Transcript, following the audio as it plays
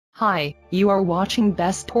Hi, you are watching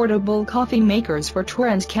Best Portable Coffee Makers for Tour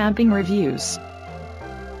and Camping Reviews.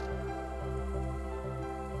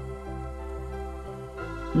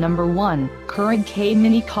 Number 1, Keurig K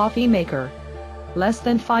Mini Coffee Maker. Less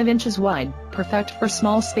than 5 inches wide, perfect for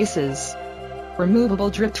small spaces.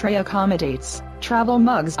 Removable drip tray accommodates travel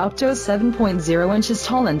mugs up to 7.0 inches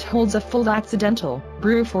tall and holds a full accidental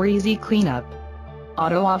brew for easy cleanup.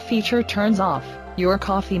 Auto off feature turns off your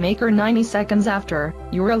coffee maker 90 seconds after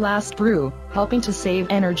your last brew, helping to save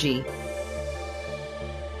energy.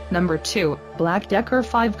 Number 2, Black Decker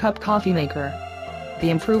 5-Cup Coffee Maker. The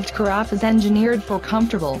improved carafe is engineered for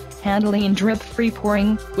comfortable handling and drip-free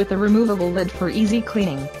pouring, with a removable lid for easy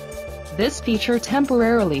cleaning. This feature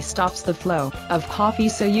temporarily stops the flow of coffee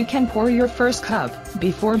so you can pour your first cup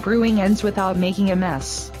before brewing ends without making a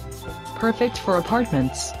mess. Perfect for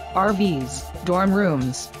apartments, RVs, dorm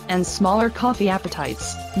rooms, and smaller coffee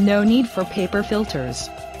appetites. No need for paper filters.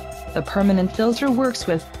 The permanent filter works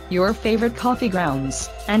with your favorite coffee grounds,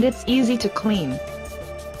 and it's easy to clean.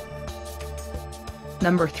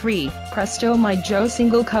 Number 3, Presto MyJo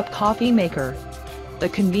Single Cup Coffee Maker. The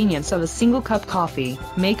convenience of a single cup coffee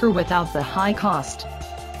maker without the high cost.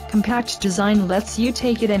 Compact design lets you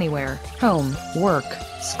take it anywhere: home, work,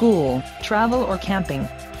 school, travel or camping.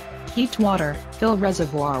 Heat water, fill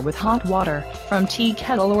reservoir with hot water, from tea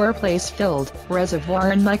kettle or place-filled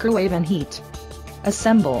reservoir and microwave and heat.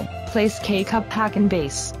 Assemble, place K-cup pack and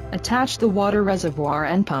base, attach the water reservoir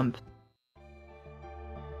and pump.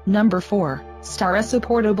 Number 4, Espresso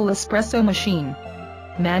Portable Espresso Machine.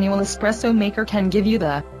 Manual espresso maker can give you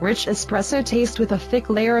the rich espresso taste with a thick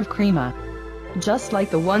layer of crema, just like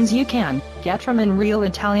the ones you can get from a real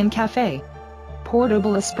Italian cafe.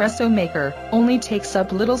 Portable espresso maker only takes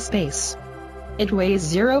up little space. It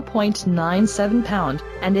weighs 0.97 pound,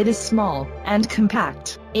 and it is small and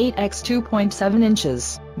compact, 8x 2.7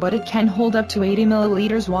 inches, but it can hold up to 80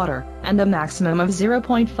 milliliters water, and a maximum of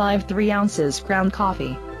 0.53 ounces ground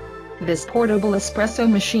coffee. This portable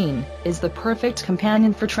espresso machine is the perfect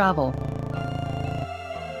companion for travel.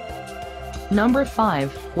 Number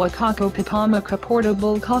 5, Wakako Pipamoka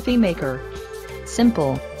Portable Coffee Maker.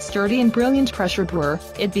 Simple, sturdy and brilliant pressure brewer,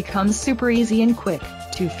 it becomes super easy and quick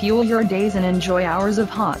to fuel your days and enjoy hours of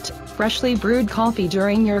hot, freshly brewed coffee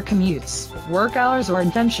during your commutes, work hours or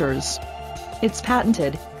adventures. Its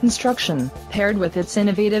patented construction, paired with its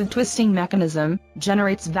innovative twisting mechanism,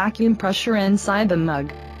 generates vacuum pressure inside the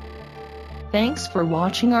mug. Thanks for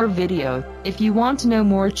watching our video. If you want to know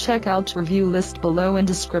more, check out review list below in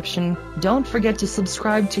description. Don't forget to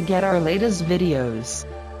subscribe to get our latest videos.